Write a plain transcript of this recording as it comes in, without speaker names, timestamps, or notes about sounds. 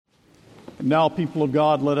And now, people of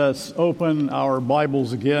God, let us open our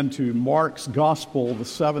Bibles again to Mark's Gospel, the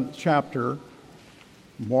 7th chapter.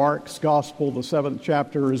 Mark's Gospel, the 7th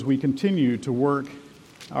chapter, as we continue to work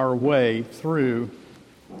our way through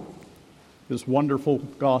this wonderful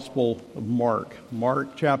Gospel of Mark.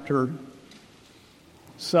 Mark chapter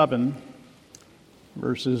 7,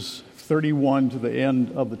 verses 31 to the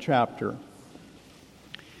end of the chapter.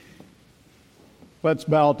 Let's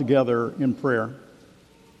bow together in prayer.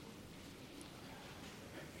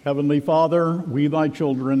 Heavenly Father, we, thy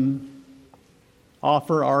children,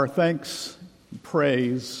 offer our thanks and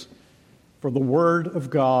praise for the Word of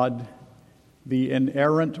God, the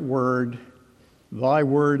inerrant Word. Thy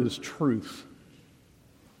Word is truth.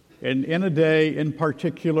 And in a day in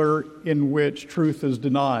particular in which truth is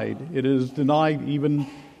denied, it is denied even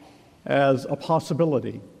as a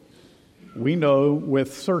possibility. We know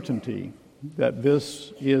with certainty that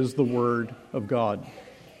this is the Word of God.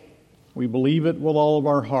 We believe it with all of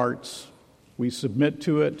our hearts. We submit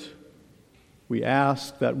to it. We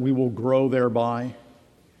ask that we will grow thereby.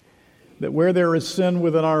 That where there is sin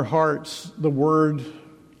within our hearts, the Word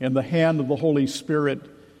and the hand of the Holy Spirit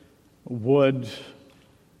would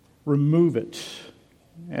remove it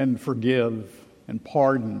and forgive and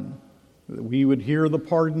pardon. That we would hear the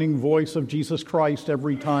pardoning voice of Jesus Christ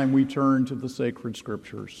every time we turn to the sacred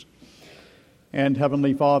Scriptures. And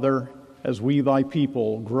Heavenly Father, as we, thy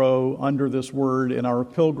people, grow under this word in our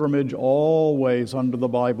pilgrimage always under the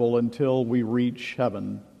Bible until we reach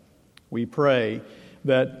heaven, we pray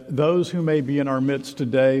that those who may be in our midst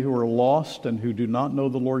today who are lost and who do not know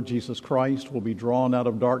the Lord Jesus Christ will be drawn out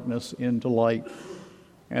of darkness into light,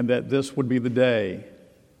 and that this would be the day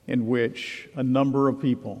in which a number of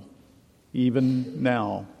people, even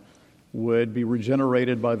now, would be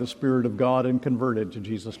regenerated by the Spirit of God and converted to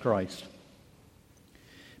Jesus Christ.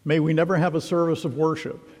 May we never have a service of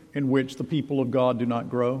worship in which the people of God do not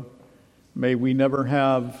grow. May we never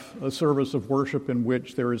have a service of worship in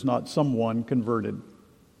which there is not someone converted,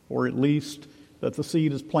 or at least that the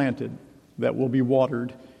seed is planted, that will be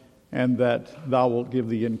watered, and that thou wilt give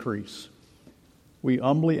the increase. We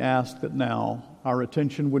humbly ask that now our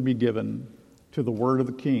attention would be given to the word of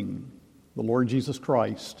the King, the Lord Jesus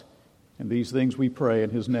Christ, and these things we pray in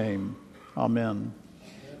his name. Amen.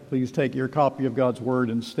 Please take your copy of God's Word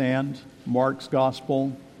and stand. Mark's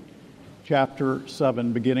Gospel, chapter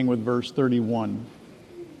 7, beginning with verse 31.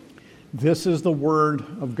 This is the Word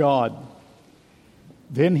of God.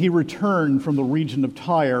 Then he returned from the region of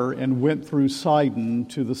Tyre and went through Sidon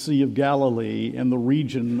to the Sea of Galilee in the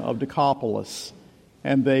region of Decapolis.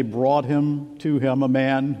 And they brought to him a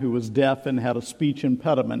man who was deaf and had a speech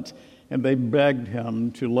impediment, and they begged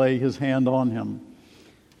him to lay his hand on him.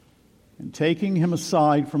 And taking him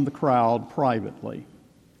aside from the crowd privately,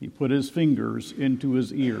 he put his fingers into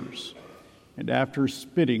his ears, and after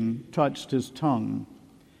spitting, touched his tongue.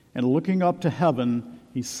 And looking up to heaven,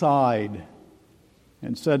 he sighed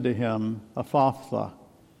and said to him, Ephphatha,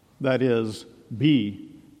 that is,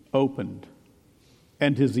 be opened.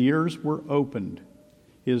 And his ears were opened,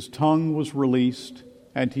 his tongue was released,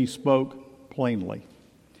 and he spoke plainly.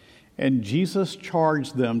 And Jesus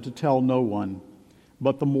charged them to tell no one.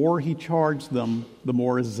 But the more he charged them, the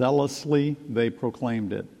more zealously they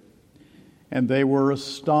proclaimed it. And they were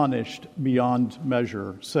astonished beyond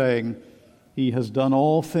measure, saying, He has done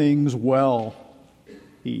all things well.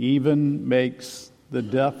 He even makes the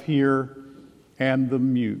deaf hear and the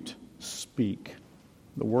mute speak.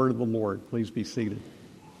 The word of the Lord. Please be seated.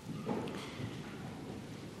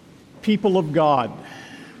 People of God,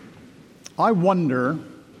 I wonder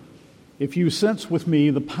if you sense with me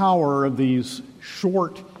the power of these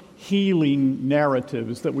short healing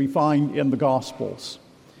narratives that we find in the Gospels.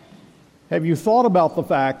 Have you thought about the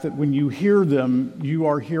fact that when you hear them, you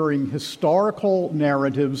are hearing historical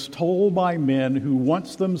narratives told by men who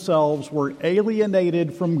once themselves were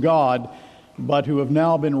alienated from God, but who have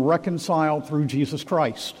now been reconciled through Jesus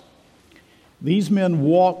Christ? These men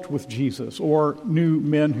walked with Jesus, or knew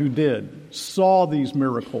men who did, saw these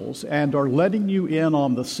miracles, and are letting you in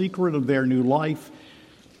on the secret of their new life,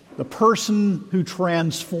 the person who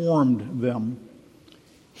transformed them.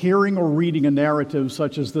 Hearing or reading a narrative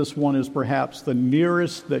such as this one is perhaps the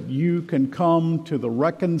nearest that you can come to the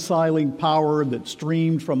reconciling power that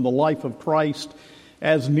streamed from the life of Christ,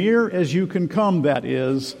 as near as you can come, that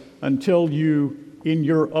is, until you, in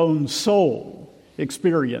your own soul,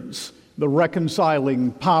 experience the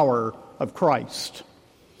reconciling power of Christ.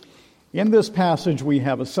 In this passage, we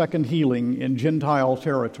have a second healing in Gentile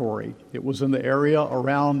territory. It was in the area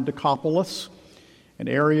around Decapolis, an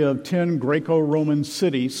area of 10 Greco-Roman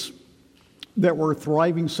cities that were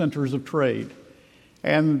thriving centers of trade.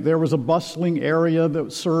 And there was a bustling area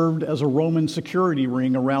that served as a Roman security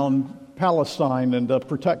ring around Palestine and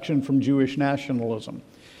protection from Jewish nationalism.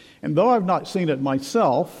 And though I've not seen it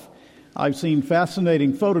myself, I've seen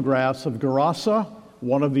fascinating photographs of Gerasa,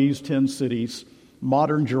 one of these 10 cities,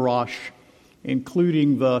 modern Jerash,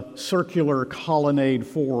 including the circular colonnade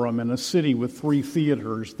forum in a city with 3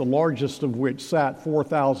 theaters, the largest of which sat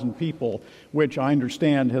 4,000 people, which I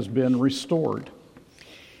understand has been restored.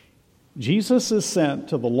 Jesus is sent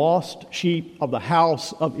to the lost sheep of the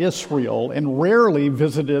house of Israel and rarely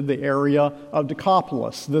visited the area of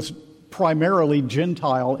Decapolis, this primarily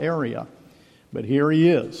Gentile area. But here he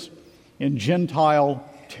is in Gentile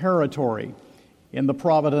territory in the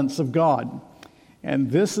providence of God.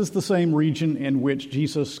 And this is the same region in which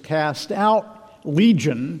Jesus cast out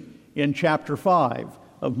Legion in chapter 5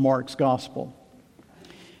 of Mark's Gospel.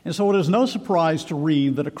 And so it is no surprise to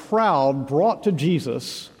read that a crowd brought to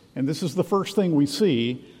Jesus, and this is the first thing we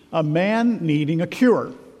see, a man needing a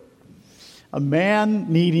cure. A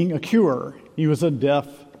man needing a cure. He was a deaf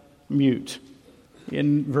mute.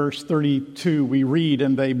 In verse 32 we read,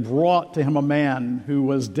 "And they brought to him a man who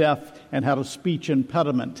was deaf and had a speech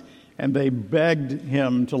impediment, and they begged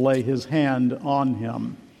him to lay his hand on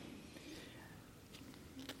him."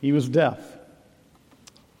 He was deaf.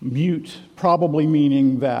 Mute, probably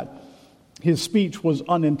meaning that his speech was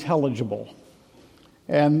unintelligible.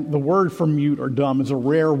 And the word for mute or dumb is a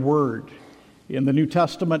rare word. In the New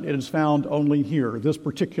Testament, it is found only here, this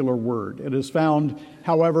particular word. It is found,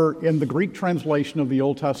 however, in the Greek translation of the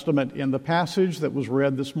Old Testament in the passage that was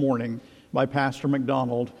read this morning by Pastor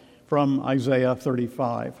McDonald from Isaiah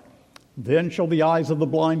 35. "Then shall the eyes of the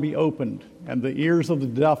blind be opened, and the ears of the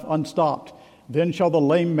deaf unstopped. Then shall the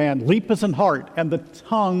lame man leap as an hart, and the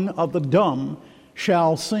tongue of the dumb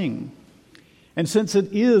shall sing." And since it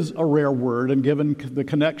is a rare word, and given the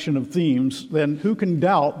connection of themes, then who can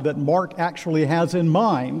doubt that Mark actually has in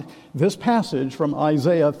mind this passage from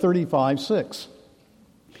Isaiah 35:6?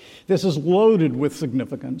 This is loaded with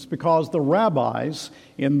significance because the rabbis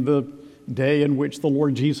in the day in which the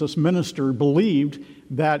Lord Jesus ministered believed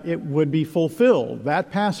that it would be fulfilled.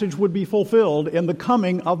 That passage would be fulfilled in the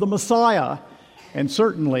coming of the Messiah. And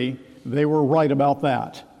certainly they were right about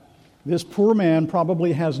that. This poor man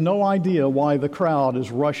probably has no idea why the crowd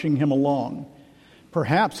is rushing him along.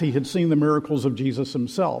 Perhaps he had seen the miracles of Jesus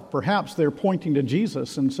himself. Perhaps they're pointing to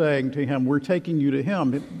Jesus and saying to him, "We're taking you to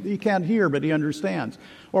him." He can't hear, but he understands.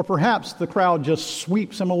 Or perhaps the crowd just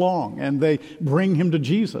sweeps him along and they bring him to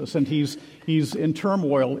Jesus, and he's in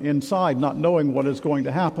turmoil inside, not knowing what is going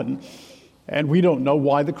to happen. And we don't know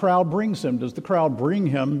why the crowd brings him. Does the crowd bring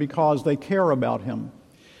him because they care about him?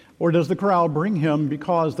 Or does the crowd bring him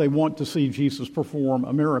because they want to see Jesus perform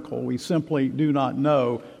a miracle? We simply do not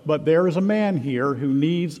know. But there is a man here who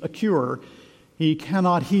needs a cure. He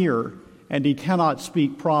cannot hear and he cannot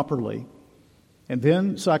speak properly. And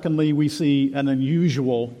then, secondly, we see an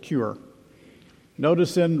unusual cure.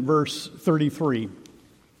 Notice in verse 33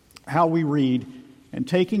 how we read, "And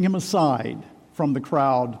taking him aside from the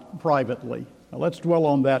crowd privately." Now let's dwell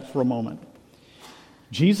on that for a moment.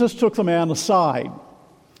 Jesus took the man aside.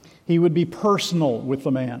 He would be personal with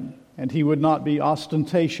the man, and he would not be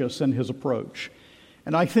ostentatious in his approach.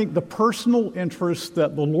 And I think the personal interest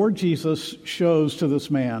that the Lord Jesus shows to this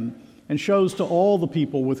man and shows to all the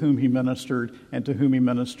people with whom he ministered and to whom he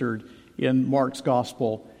ministered in Mark's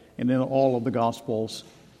gospel and in all of the gospels,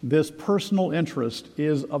 this personal interest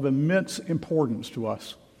is of immense importance to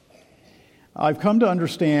us. I've come to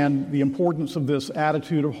understand the importance of this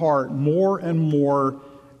attitude of heart more and more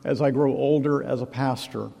as I grow older as a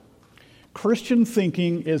pastor. Christian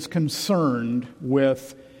thinking is concerned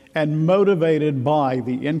with and motivated by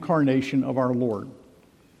the incarnation of our Lord.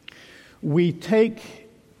 We take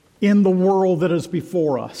in the world that is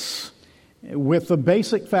before us with the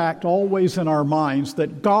basic fact always in our minds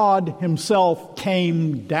that God himself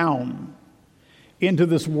came down into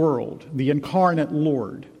this world, the incarnate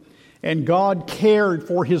Lord. And God cared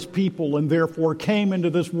for his people and therefore came into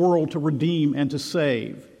this world to redeem and to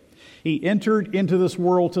save. He entered into this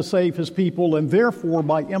world to save his people, and therefore,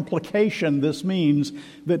 by implication, this means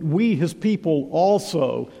that we, his people,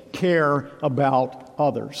 also care about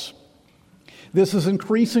others. This is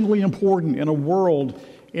increasingly important in a world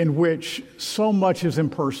in which so much is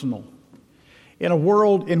impersonal, in a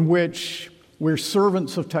world in which we're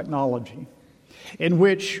servants of technology, in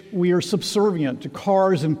which we are subservient to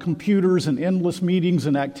cars and computers and endless meetings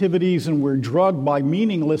and activities, and we're drugged by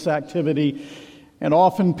meaningless activity. And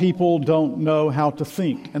often people don't know how to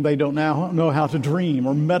think, and they don't now know how to dream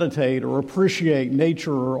or meditate or appreciate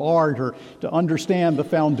nature or art or to understand the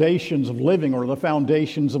foundations of living or the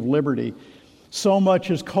foundations of liberty. So much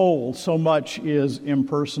is cold, so much is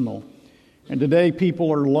impersonal. And today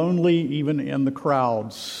people are lonely even in the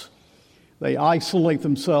crowds. They isolate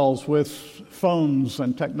themselves with phones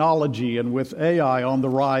and technology, and with AI on the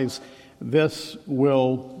rise, this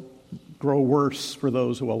will grow worse for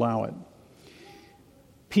those who allow it.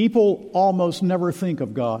 People almost never think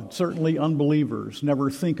of God. Certainly unbelievers never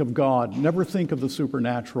think of God, never think of the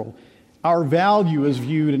supernatural. Our value is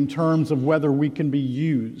viewed in terms of whether we can be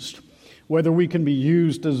used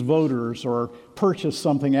as voters or purchase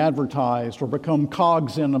something advertised or become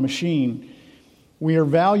cogs in a machine. We are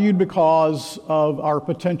valued because of our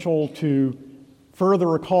potential to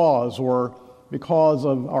further a cause or because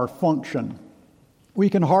of our function. We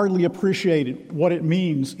can hardly appreciate what it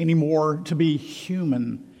means anymore to be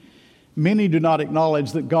human. Many do not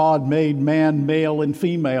acknowledge that God made man male and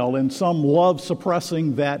female, and some love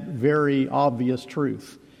suppressing that very obvious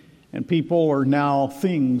truth. And people are now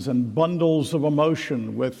things and bundles of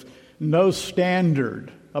emotion with no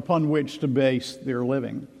standard upon which to base their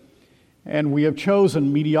living. And we have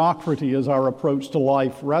chosen mediocrity as our approach to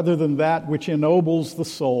life rather than that which ennobles the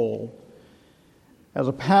soul. As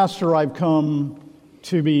a pastor, I've come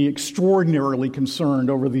to be extraordinarily concerned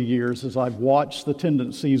over the years as I've watched the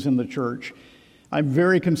tendencies in the church. I'm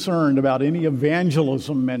very concerned about any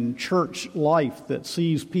evangelism and church life that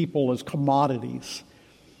sees people as commodities.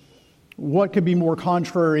 What could be more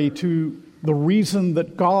contrary to the reason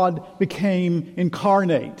that God became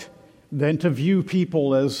incarnate than to view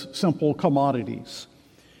people as simple commodities?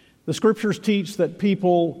 The Scriptures teach that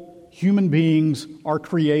people, human beings, are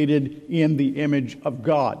created in the image of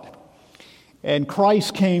God. And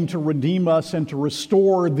Christ came to redeem us and to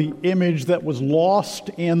restore the image that was lost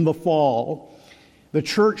in the fall. The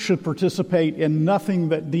church should participate in nothing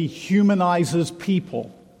that dehumanizes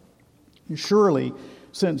people. Surely,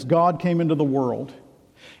 since God came into the world,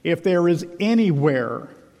 if there is anywhere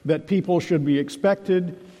that people should be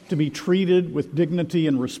expected to be treated with dignity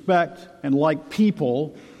and respect and like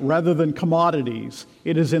people rather than commodities,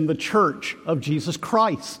 it is in the church of Jesus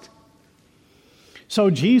Christ.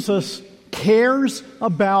 So Jesus cares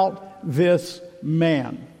about this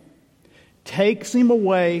man, takes him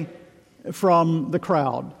away from the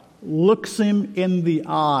crowd, looks him in the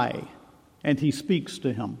eye, and he speaks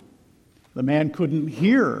to him. The man couldn't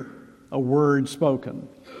hear a word spoken.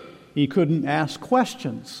 He couldn't ask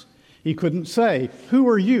questions. He couldn't say, "Who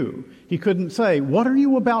are you?" He couldn't say, "What are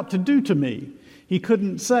you about to do to me?" He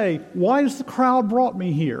couldn't say, "Why has the crowd brought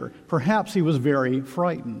me here?" Perhaps he was very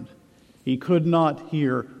frightened. He could not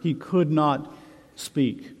hear. He could not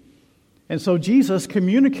speak. And so Jesus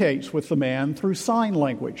communicates with the man through sign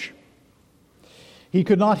language. He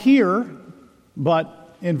could not hear,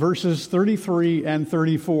 but in verses 33 and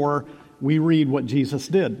 34, we read what Jesus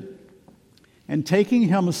did. And taking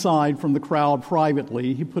him aside from the crowd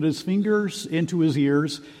privately, he put his fingers into his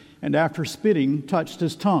ears, and after spitting, touched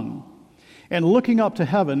his tongue. And looking up to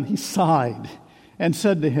heaven, he sighed and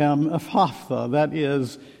said to him, "Ephphatha," that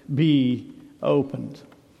is, be opened.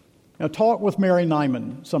 Now talk with Mary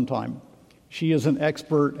Nyman sometime. She is an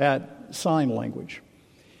expert at sign language.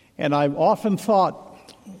 And I've often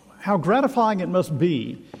thought how gratifying it must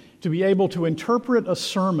be to be able to interpret a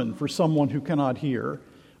sermon for someone who cannot hear,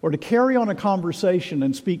 or to carry on a conversation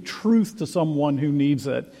and speak truth to someone who needs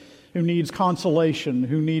it, who needs consolation,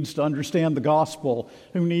 who needs to understand the gospel,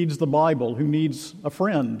 who needs the Bible, who needs a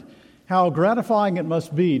friend. How gratifying it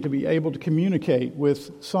must be to be able to communicate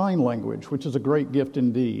with sign language, which is a great gift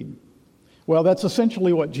indeed. Well, that's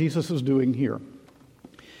essentially what Jesus is doing here.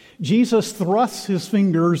 Jesus thrusts his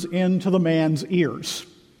fingers into the man's ears.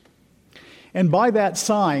 And by that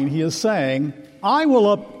sign, he is saying, I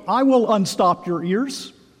will unstop your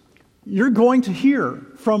ears. You're going to hear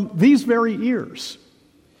from these very ears.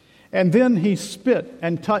 And then he spit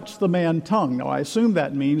and touched the man's tongue. Now, I assume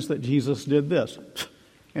that means that Jesus did this.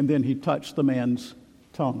 And then he touched the man's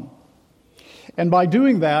tongue. And by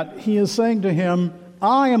doing that, he is saying to him,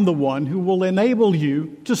 I am the one who will enable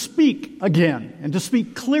you to speak again and to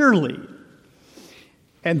speak clearly.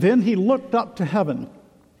 And then he looked up to heaven.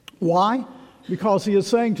 Why? Because he is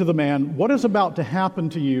saying to the man, what is about to happen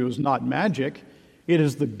to you is not magic. It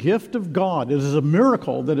is the gift of God. It is a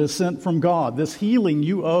miracle that is sent from God. This healing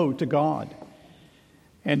you owe to God.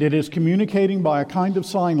 And it is communicating by a kind of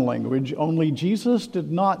sign language, only Jesus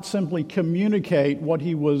did not simply communicate what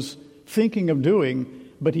he was thinking of doing,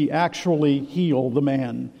 but he actually healed the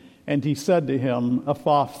man. And he said to him,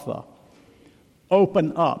 Ephphatha,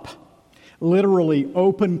 open up. Literally,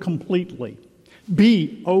 open completely.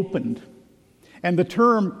 Be opened. And the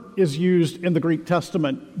term is used in the Greek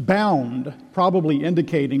Testament, bound, probably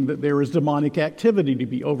indicating that there is demonic activity to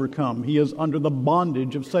be overcome. He is under the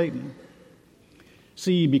bondage of Satan.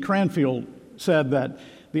 C.E.B. Cranfield said that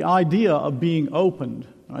the idea of being opened,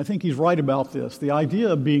 and I think he's right about this, the idea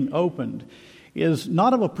of being opened is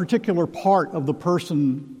not of a particular part of the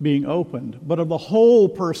person being opened, but of the whole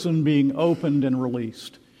person being opened and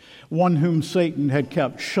released. One whom Satan had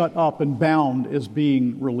kept shut up and bound is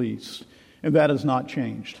being released. And that has not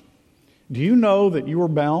changed. Do you know that you are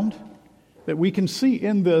bound? That we can see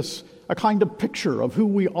in this a kind of picture of who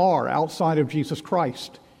we are outside of Jesus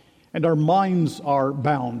Christ. And our minds are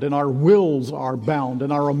bound, and our wills are bound,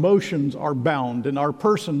 and our emotions are bound, and our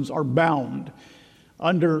persons are bound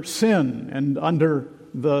under sin and under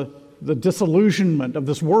the disillusionment of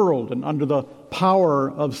this world and under the power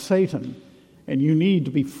of Satan. And you need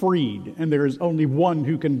to be freed. And there is only one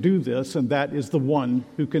who can do this, and that is the one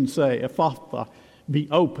who can say, Ephphatha, be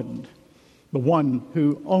opened. The one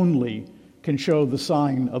who only can show the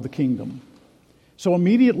sign of the kingdom. So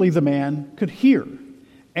immediately the man could hear,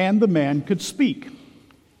 and the man could speak.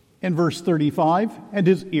 In verse 35, and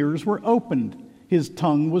his ears were opened, his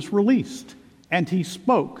tongue was released, and he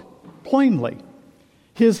spoke plainly.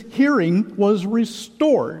 His hearing was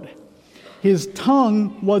restored. His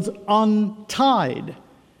tongue was untied.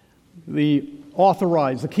 The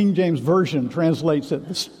King James Version translates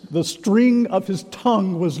it, the string of his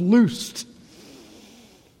tongue was loosed.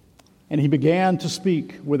 And he began to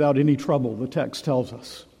speak without any trouble, the text tells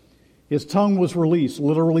us. His tongue was released.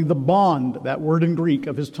 Literally, the bond, that word in Greek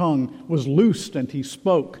of his tongue, was loosed, and he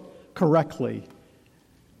spoke correctly.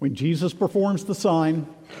 When Jesus performs the sign,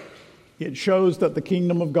 it shows that the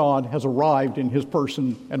kingdom of God has arrived in his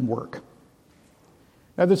person and work.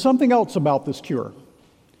 Now, there's something else about this cure.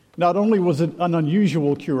 Not only was it an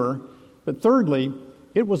unusual cure, but thirdly,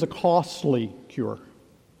 it was a costly cure.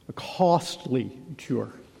 A costly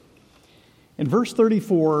cure. In verse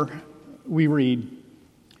 34, we read,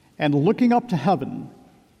 and looking up to heaven,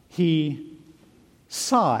 he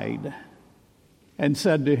sighed and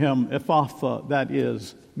said to him, Ephphatha, that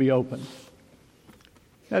is, be opened.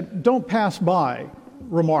 Now, don't pass by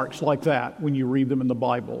remarks like that when you read them in the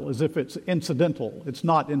Bible, as if it's incidental. It's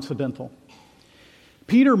not incidental.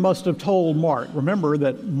 Peter must have told Mark. Remember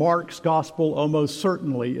that Mark's gospel almost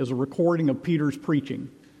certainly is a recording of Peter's preaching.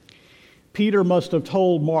 Peter must have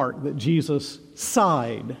told Mark that Jesus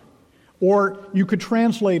sighed, or you could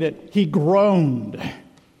translate it, he groaned.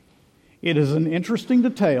 It is an interesting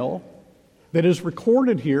detail that is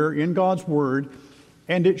recorded here in God's Word,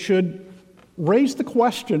 and it should raise the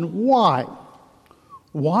question, why?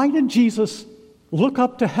 Why did Jesus look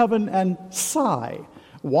up to heaven and sigh?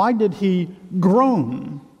 Why did he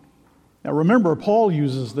groan? Now remember, Paul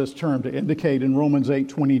uses this term to indicate in Romans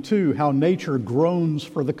 8:22 how nature groans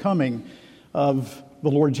for the coming of the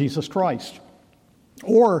Lord Jesus Christ.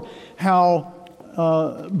 Or how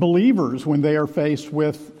believers, when they are faced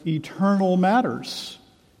with eternal matters,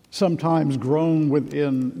 sometimes groan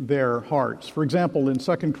within their hearts. For example, in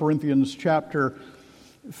 2 Corinthians chapter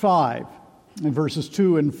 5, in verses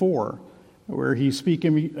 2 and 4, where he's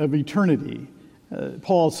speaking of eternity,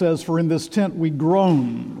 Paul says, for in this tent we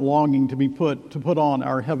groan, longing to put on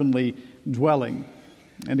our heavenly dwelling.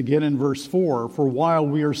 And again in verse 4, for while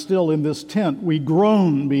we are still in this tent, we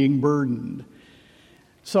groan, being burdened.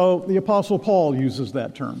 So the Apostle Paul uses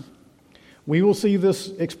that term. We will see this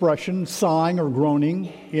expression, sighing or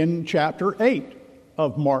groaning, in chapter 8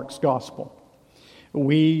 of Mark's Gospel.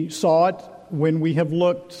 We saw it when we have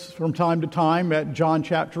looked from time to time at John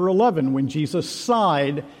chapter 11, when Jesus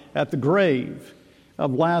sighed at the grave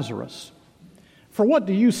of Lazarus. For what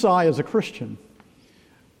do you sigh as a Christian?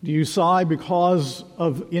 Do you sigh because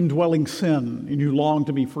of indwelling sin and you long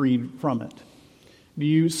to be freed from it? Do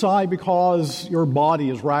you sigh because your body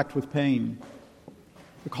is racked with pain,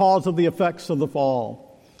 because of the effects of the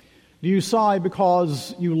fall? Do you sigh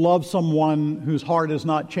because you love someone whose heart is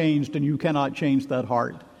not changed and you cannot change that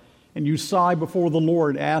heart? And you sigh before the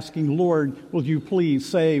Lord, asking, Lord, will you please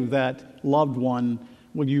save that loved one?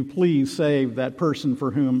 Will you please save that person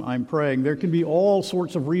for whom I'm praying? There can be all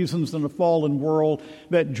sorts of reasons in a fallen world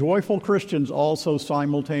that joyful Christians also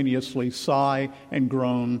simultaneously sigh and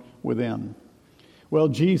groan within. Well,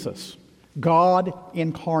 Jesus, God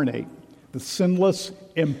incarnate, the sinless,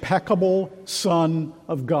 impeccable Son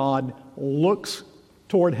of God, looks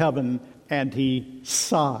toward heaven and he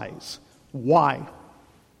sighs. Why?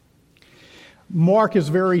 Mark is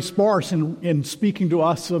very sparse in speaking to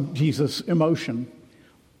us of Jesus' emotion.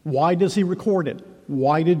 Why does he record it?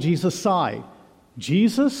 Why did Jesus sigh?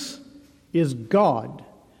 Jesus is God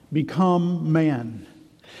become man.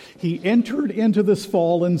 He entered into this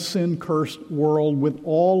fallen, sin-cursed world with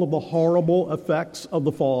all of the horrible effects of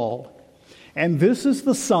the fall. And this is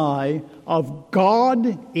the sigh of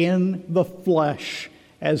God in the flesh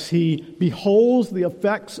as he beholds the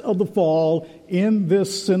effects of the fall in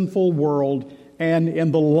this sinful world and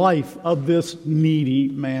in the life of this needy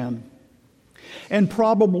man. And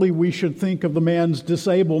probably we should think of the man's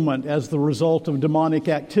disablement as the result of demonic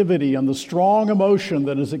activity and the strong emotion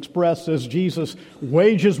that is expressed as Jesus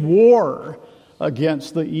wages war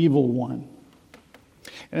against the evil one.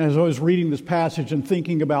 And as I was reading this passage and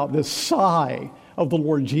thinking about this sigh of the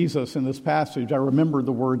Lord Jesus in this passage, I remembered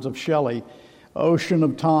the words of Shelley, "Ocean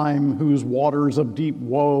of time, whose waters of deep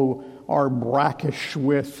woe are brackish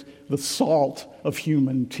with the salt of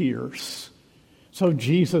human tears." So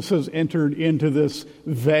Jesus has entered into this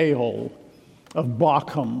vale of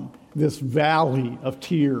Bakum, this valley of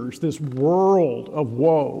tears, this world of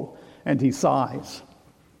woe, and he sighs.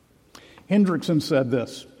 Hendrickson said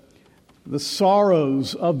this, "The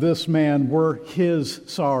sorrows of this man were his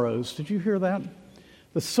sorrows." Did you hear that?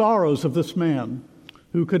 The sorrows of this man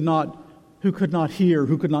who could not hear,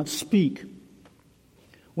 who could not speak.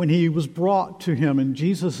 When he was brought to him and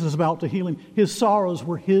Jesus is about to heal him, his sorrows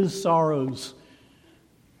were his sorrows.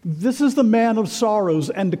 This is the man of sorrows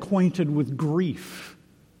and acquainted with grief.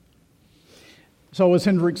 So as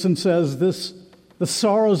Hendrickson says, the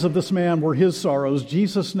sorrows of this man were his sorrows.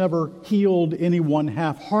 Jesus never healed anyone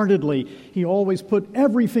half-heartedly. He always put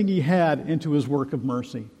everything he had into his work of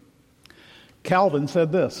mercy. Calvin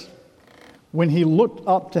said this, "When he looked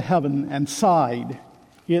up to heaven and sighed,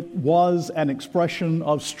 it was an expression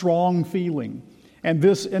of strong feeling. And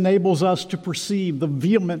this enables us to perceive the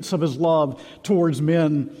vehemence of his love towards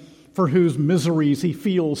men for whose miseries he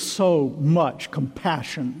feels so much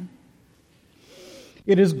compassion."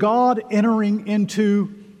 It is God entering into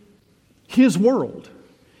his world.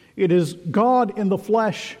 It is God in the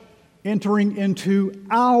flesh entering into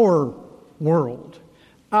our world,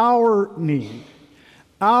 our need,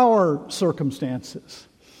 our circumstances.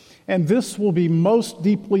 And this will be most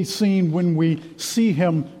deeply seen when we see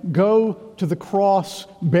him go to the cross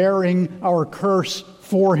bearing our curse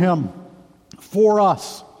for him, for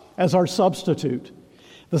us, as our substitute.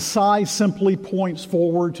 The sigh simply points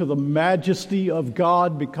forward to the majesty of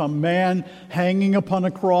God become man, hanging upon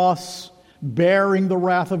a cross, bearing the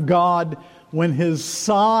wrath of God, when his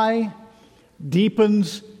sigh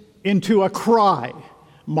deepens into a cry,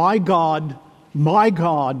 my God,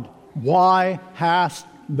 why hast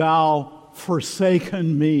thou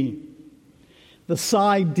forsaken me?" The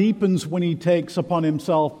sigh deepens when he takes upon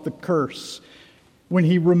himself the curse, when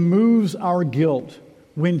he removes our guilt,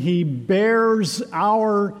 when he bears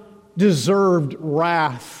our deserved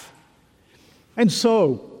wrath. And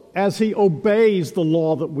so, as he obeys the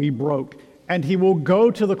law that we broke, and he will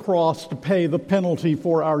go to the cross to pay the penalty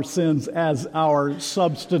for our sins as our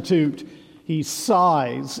substitute, he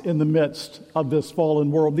sighs in the midst of this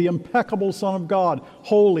fallen world, the impeccable Son of God,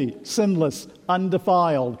 holy, sinless,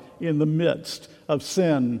 undefiled, in the midst of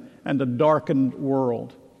sin and a darkened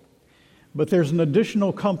world. But there's an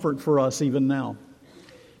additional comfort for us even now,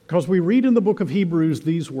 because we read in the book of Hebrews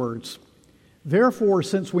these words, "Therefore,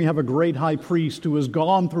 since we have a great high priest who has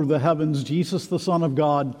gone through the heavens, Jesus the Son of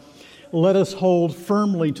God, let us hold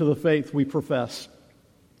firmly to the faith we profess.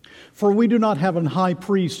 For we do not have a high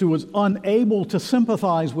priest who is unable to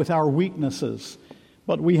sympathize with our weaknesses,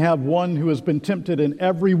 but we have one who has been tempted in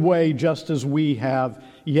every way just as we have,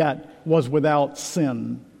 yet was without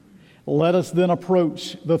sin. Let us then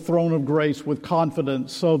approach the throne of grace with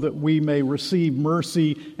confidence so that we may receive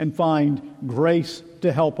mercy and find grace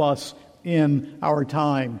to help us in our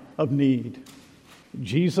time of need."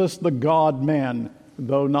 Jesus, the God-man,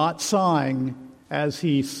 though not sighing as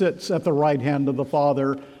he sits at the right hand of the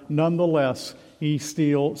Father, nonetheless, he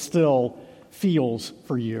still feels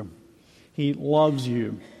for you. He loves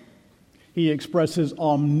you. He expresses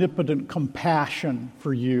omnipotent compassion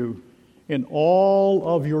for you in all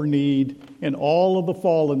of your need, in all of the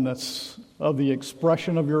fallenness of the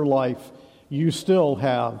expression of your life. You still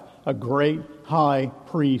have a great high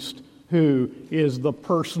priest who is the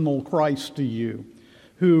personal Christ to you,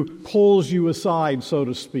 who pulls you aside, so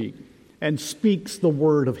to speak, and speaks the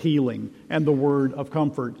word of healing and the word of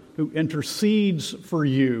comfort, who intercedes for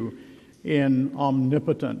you in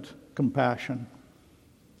omnipotent compassion.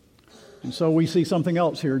 And so we see something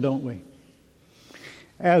else here, don't we?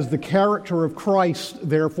 As the character of Christ,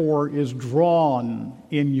 therefore, is drawn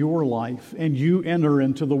in your life, and you enter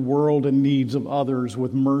into the world and needs of others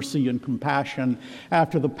with mercy and compassion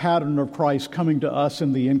after the pattern of Christ coming to us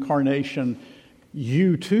in the incarnation,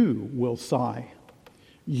 you too will sigh.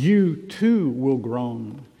 You too will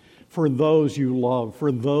groan. for those you love,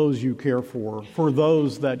 for those you care for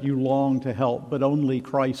those that you long to help, but only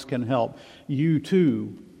Christ can help. You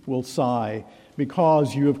too will sigh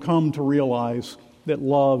because you have come to realize that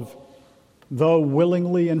love, though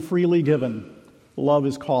willingly and freely given, love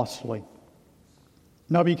is costly.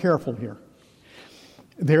 Now be careful here.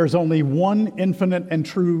 There's only one infinite and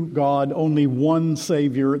true God, only one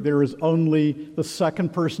Savior. There is only the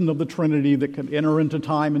second person of the Trinity that can enter into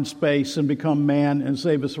time and space and become man and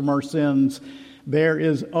save us from our sins. There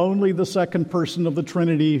is only the second person of the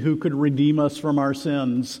Trinity who could redeem us from our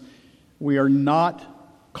sins. We are not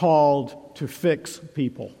called to fix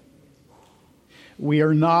people. We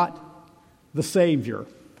are not the Savior.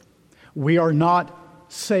 We are not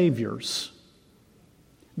saviors.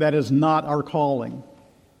 That is not our calling.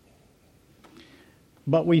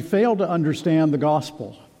 But we fail to understand the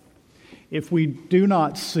gospel if we do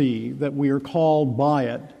not see that we are called by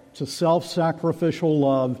it to self-sacrificial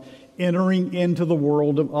love, entering into the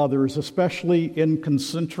world of others, especially in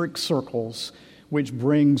concentric circles, which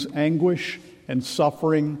brings anguish and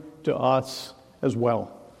suffering to us as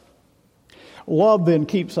well. Love then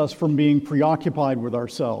keeps us from being preoccupied with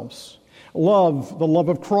ourselves. Love, the love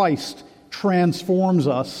of Christ, transforms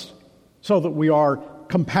us so that we are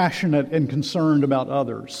compassionate and concerned about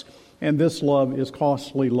others. And this love is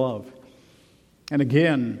costly love. And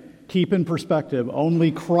again, keep in perspective,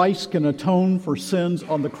 only Christ can atone for sins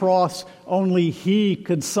on the cross. Only He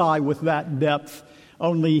could sigh with that depth.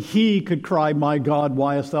 Only He could cry, "My God,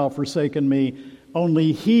 why hast thou forsaken me?"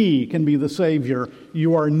 Only He can be the Savior.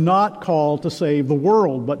 You are not called to save the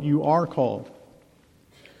world, but you are called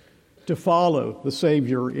to follow the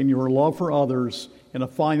Savior in your love for others in a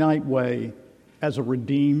finite way as a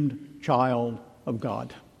redeemed child of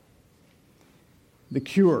God. The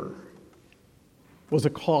cure was a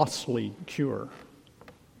costly cure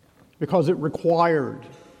because it required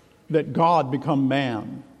that God become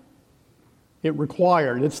man.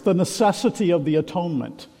 It's the necessity of the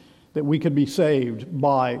atonement that we could be saved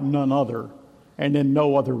by none other and in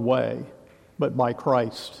no other way but by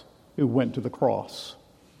Christ who went to the cross.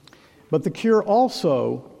 But the cure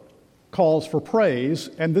also calls for praise,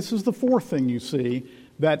 and this is the fourth thing you see,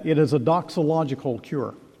 that it is a doxological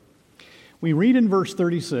cure. We read in verse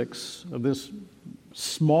 36 of this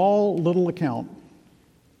small little account,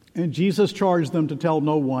 and Jesus charged them to tell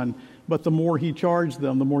no one, but the more He charged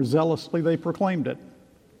them, the more zealously they proclaimed it.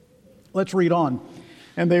 Let's read on.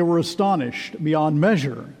 And they were astonished beyond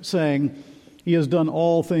measure, saying, "He has done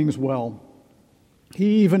all things well.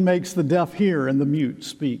 He even makes the deaf hear and the mute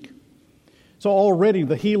speak." So already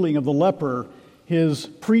the healing of the leper, His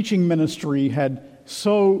preaching ministry had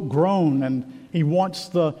so grown, and He wants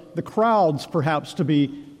the crowds perhaps to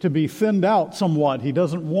be thinned out somewhat. He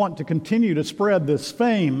doesn't want to continue to spread this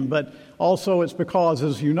fame, but also it's because,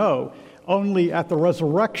 as you know, only at the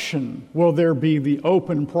resurrection will there be the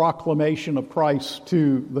open proclamation of Christ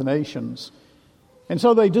to the nations. And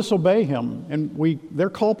so they disobey Him, and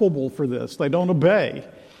they're culpable for this. They don't obey.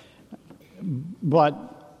 But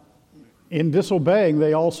in disobeying,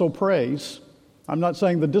 they also praise. I'm not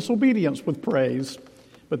saying the disobedience with praise,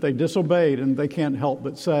 but they disobeyed, and they can't help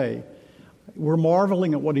but say, "We're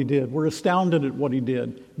marveling at what He did. We're astounded at what He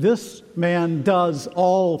did. This man does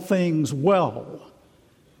all things well."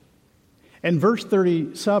 In verse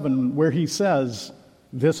 37, where He says,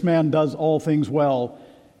 "This man does all things well,"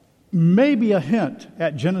 may be a hint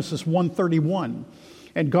at Genesis 1:31.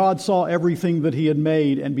 "And God saw everything that He had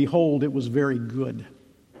made, and behold, it was very good."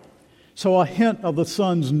 So a hint of the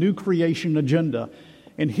Son's new creation agenda.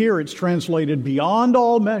 And here it's translated beyond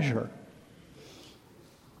all measure.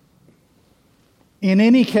 In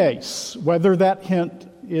any case, whether that hint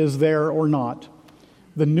is there or not,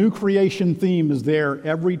 the new creation theme is there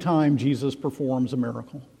every time Jesus performs a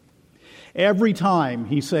miracle. Every time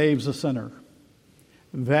He saves a sinner,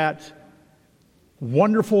 that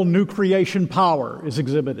wonderful new creation power is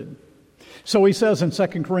exhibited. So He says in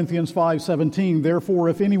 2 Corinthians 5:17, "Therefore,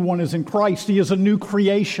 if anyone is in Christ, he is a new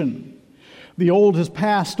creation. The old has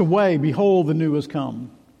passed away. Behold, the new has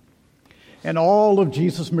come." And all of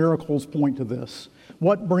Jesus' miracles point to this.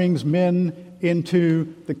 What brings men into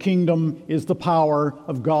the kingdom is the power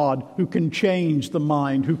of God, who can change the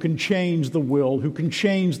mind, who can change the will, who can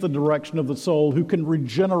change the direction of the soul, who can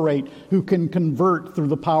regenerate, who can convert through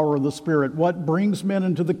the power of the Spirit. What brings men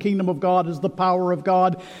into the kingdom of God is the power of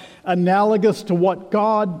God, analogous to what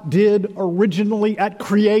God did originally at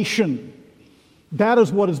creation. That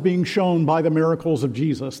is what is being shown by the miracles of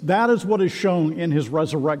Jesus. That is what is shown in His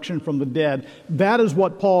resurrection from the dead. That is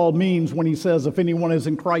what Paul means when he says, if anyone is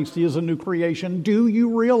in Christ, he is a new creation. Do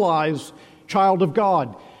you realize, child of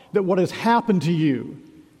God, that what has happened to you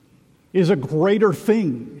is a greater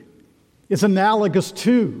thing, is analogous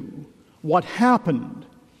to what happened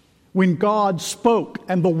when God spoke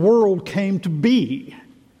and the world came to be.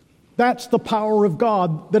 That's the power of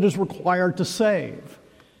God that is required to save.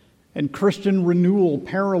 And Christian renewal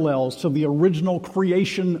parallels to the original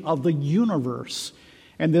creation of the universe.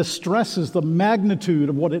 And this stresses the magnitude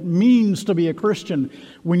of what it means to be a Christian.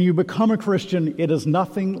 When you become a Christian, it is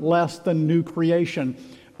nothing less than new creation.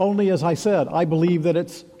 Only, as I said, I believe that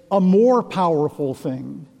it's a more powerful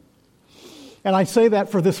thing. And I say that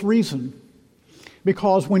for this reason.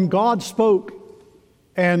 Because when God spoke,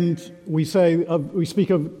 and we speak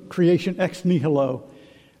of creation ex nihilo,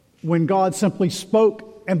 when God simply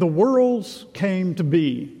spoke and the worlds came to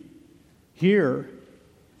be, here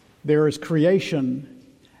there is creation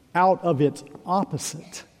out of its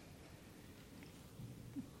opposite.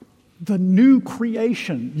 The new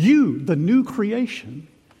creation, the new creation,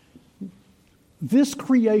 this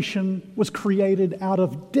creation was created out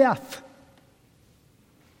of death.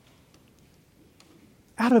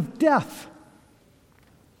 Out of death.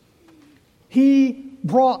 He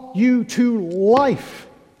brought you to life,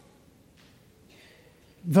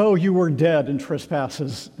 though you were dead in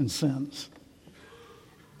trespasses and sins.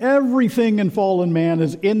 Everything in fallen man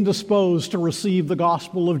is indisposed to receive the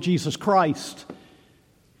gospel of Jesus Christ.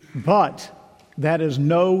 But that is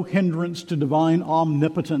no hindrance to divine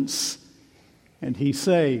omnipotence. And He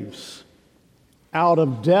saves out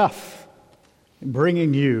of death,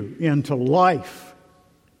 bringing you into life.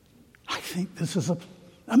 I think this is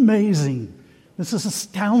amazing. This is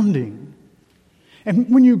astounding. And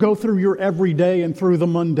when you go through your everyday and through the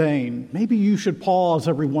mundane, maybe you should pause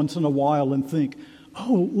every once in a while and think,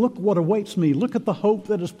 oh, look what awaits me. Look at the hope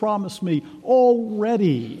that is promised me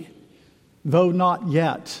already, though not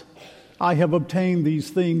yet. I have obtained these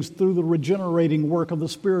things through the regenerating work of the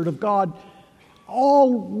Spirit of God.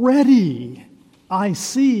 Already I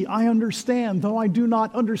see, I understand, though I do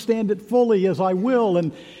not understand it fully as I will,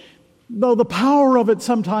 and though the power of it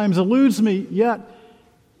sometimes eludes me, yet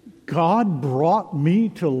God brought me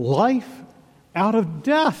to life out of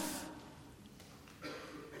death.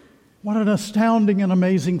 What an astounding and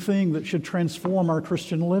amazing thing that should transform our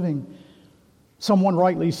Christian living. Someone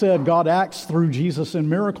rightly said, God acts through Jesus in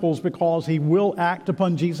miracles because He will act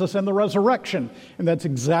upon Jesus and the resurrection. And that's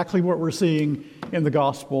exactly what we're seeing in the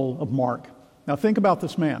Gospel of Mark. Now think about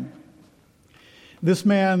this man. This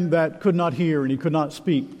man that could not hear and he could not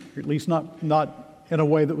speak, or at least not in a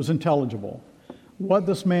way that was intelligible. What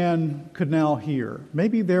this man could now hear.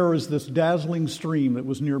 Maybe there is this dazzling stream that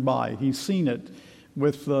was nearby. He's seen it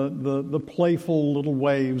with the playful little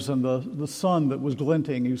waves and the sun that was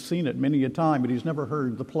glinting. He's seen it many a time, but he's never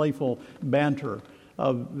heard the playful banter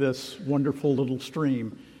of this wonderful little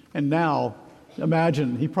stream. And now,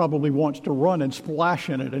 imagine, he probably wants to run and splash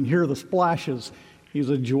in it and hear the splashes. He's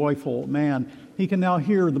a joyful man. He can now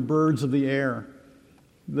hear the birds of the air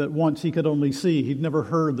that once he could only see. He'd never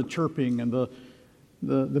heard the chirping and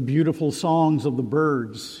the beautiful songs of the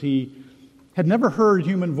birds. He had never heard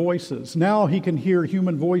human voices. Now he can hear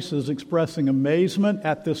human voices expressing amazement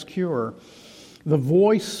at this cure. The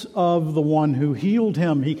voice of the one who healed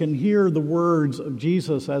him. He can hear the words of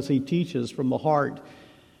Jesus as He teaches from the heart,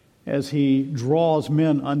 as He draws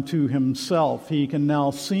men unto Himself. He can now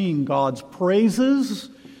sing God's praises.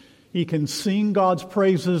 He can sing God's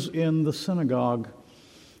praises in the synagogue.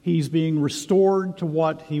 He's being restored to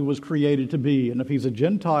what he was created to be. And if he's a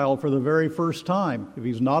Gentile for the very first time, if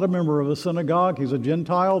he's not a member of a synagogue, he's a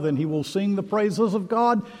Gentile, then he will sing the praises of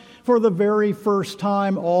God for the very first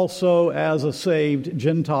time also as a saved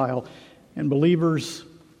Gentile. And believers,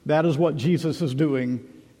 that is what Jesus is doing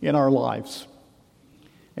in our lives.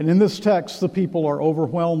 And in this text, the people are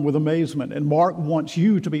overwhelmed with amazement. And Mark wants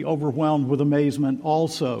you to be overwhelmed with amazement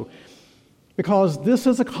also. Because this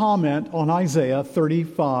is a comment on Isaiah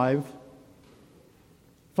 35,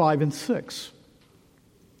 5 and 6.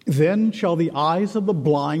 Then shall the eyes of the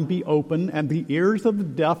blind be opened, and the ears of the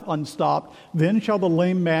deaf unstopped. Then shall the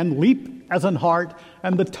lame man leap as an hart,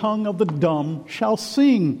 and the tongue of the dumb shall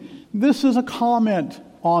sing. This is a comment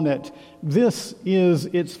on it. This is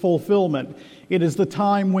its fulfillment. It is the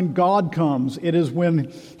time when God comes. It is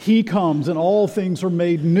when He comes and all things are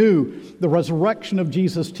made new. The resurrection of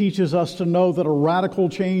Jesus teaches us to know that a radical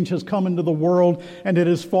change has come into the world, and it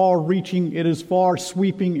is far-reaching, it is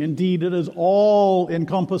far-sweeping. Indeed, it is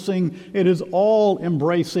all-encompassing, it is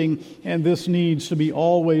all-embracing, and this needs to be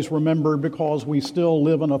always remembered because we still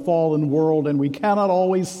live in a fallen world and we cannot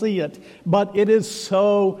always see it, but it is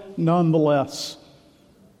so nonetheless.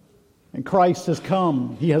 And Christ has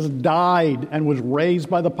come. He has died and was raised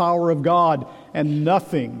by the power of God, and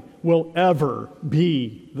nothing will ever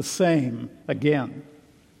be the same again.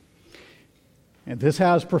 And this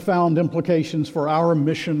has profound implications for our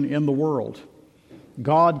mission in the world.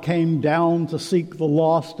 God came down to seek the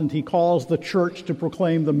lost, and He calls the church to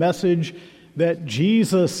proclaim the message that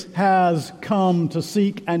Jesus has come to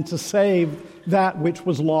seek and to save that which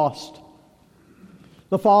was lost.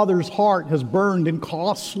 The Father's heart has burned in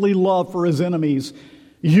costly love for His enemies,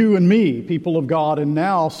 you and me, people of God, and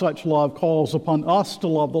now such love calls upon us to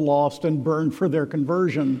love the lost and burn for their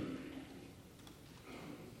conversion.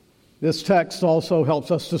 This text also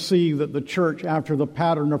helps us to see that the church, after the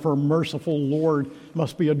pattern of her merciful Lord,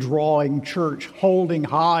 must be a drawing church, holding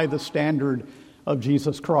high the standard of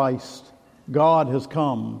Jesus Christ. God has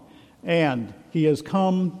come, and He has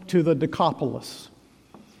come to the Decapolis.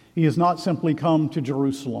 He has not simply come to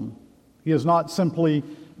Jerusalem. He has not simply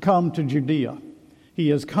come to Judea. He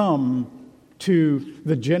has come to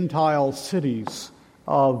the Gentile cities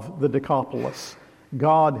of the Decapolis.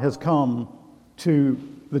 God has come to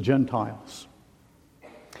the Gentiles.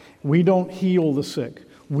 We don't heal the sick.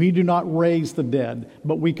 We do not raise the dead,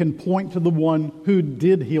 but we can point to the one who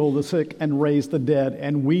did heal the sick and raise the dead,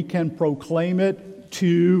 and we can proclaim it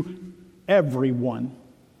to everyone.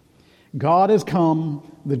 God has come.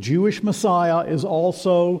 The Jewish Messiah is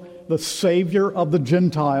also the Savior of the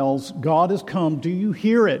Gentiles. God has come. Do you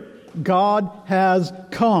hear it? God has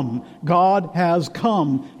come. God has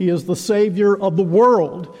come. He is the Savior of the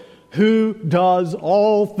world who does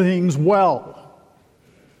all things well.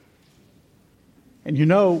 And you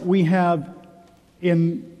know, we have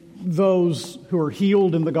in those who are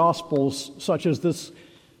healed in the Gospels, such as this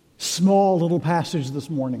small little passage this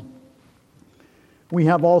morning, we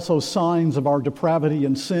have also signs of our depravity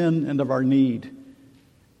and sin and of our need.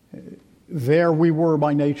 There we were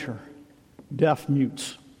by nature, deaf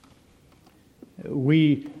mutes.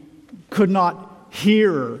 We could not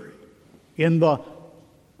hear in the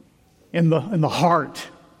heart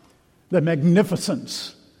the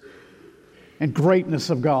magnificence and greatness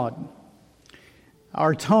of God.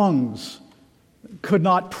 Our tongues could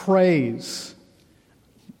not praise.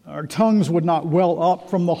 Our tongues would not well up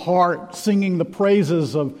from the heart, singing the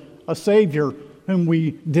praises of a Savior whom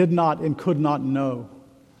we did not and could not know.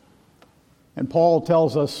 And Paul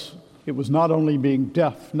tells us it was not only being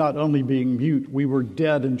deaf, not only being mute, we were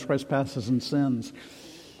dead in trespasses and sins.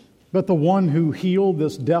 But the one who healed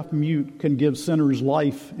this deaf mute can give sinners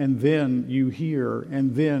life, and then you hear,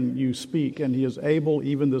 and then you speak. And He is able,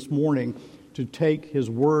 even this morning, to take His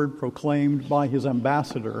word proclaimed by His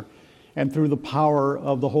ambassador, and through the power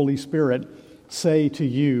of the Holy Spirit, say to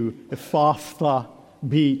you, Ephphatha,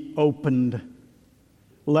 be opened.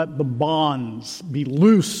 Let the bonds be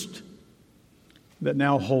loosed that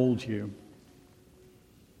now hold you.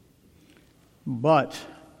 But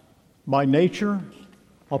by nature,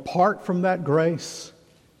 apart from that grace,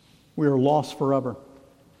 we are lost forever.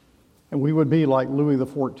 And we would be like Louis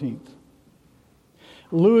XIV.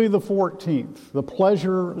 Louis XIV, the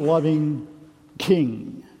pleasure-loving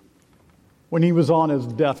king, when he was on his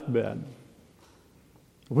deathbed.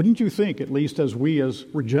 Wouldn't you think, at least as we as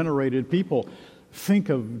regenerated people think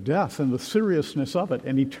of death and the seriousness of it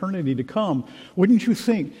and eternity to come, wouldn't you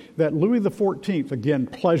think that Louis XIV, again,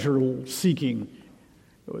 pleasure-seeking,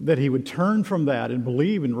 that he would turn from that and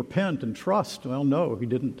believe and repent and trust? Well, no, he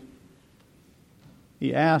didn't.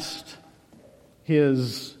 He asked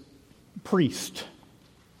his priest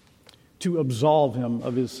to absolve him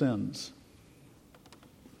of his sins.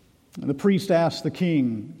 And the priest asked the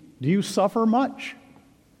king, "Do you suffer much?"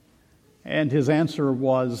 And his answer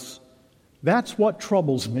was, "That's what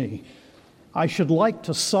troubles me. I should like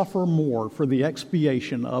to suffer more for the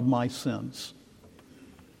expiation of my sins."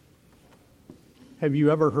 Have you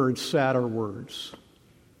ever heard sadder words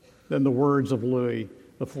than the words of Louis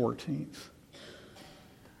XIV?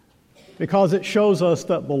 Because it shows us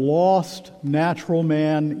that the lost natural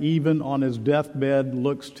man, even on his deathbed,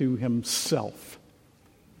 looks to himself,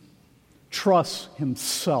 trusts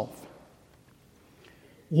himself,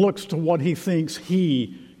 looks to what he thinks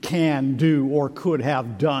he can do or could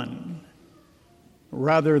have done,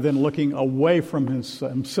 rather than looking away from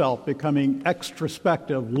himself, becoming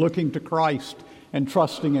extrospective, looking to Christ and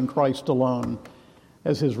trusting in Christ alone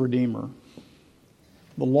as his Redeemer.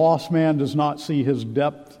 The lost man does not see his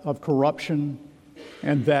depth of corruption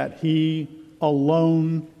and that he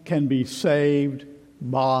alone can be saved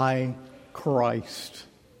by Christ.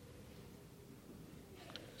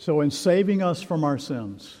 So in saving us from our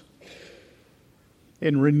sins,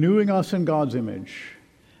 in renewing us in God's image,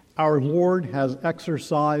 our Lord has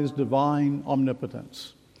exercised divine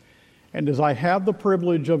omnipotence. And as I have the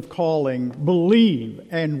privilege of calling, believe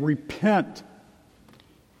and repent,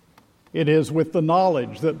 It is with the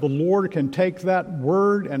knowledge that the Lord can take that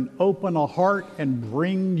word and open a heart and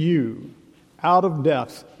bring you out of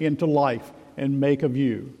death into life and make of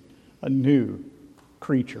you a new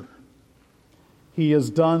creature. He has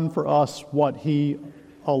done for us what He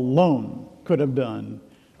alone could have done.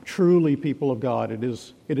 Truly, people of God, it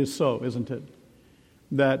is so, isn't it?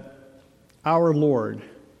 That our Lord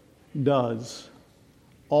does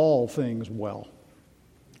all things well.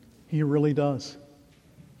 He really does.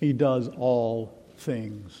 He does all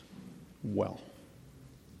things well.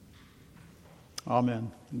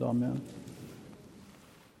 Amen and amen.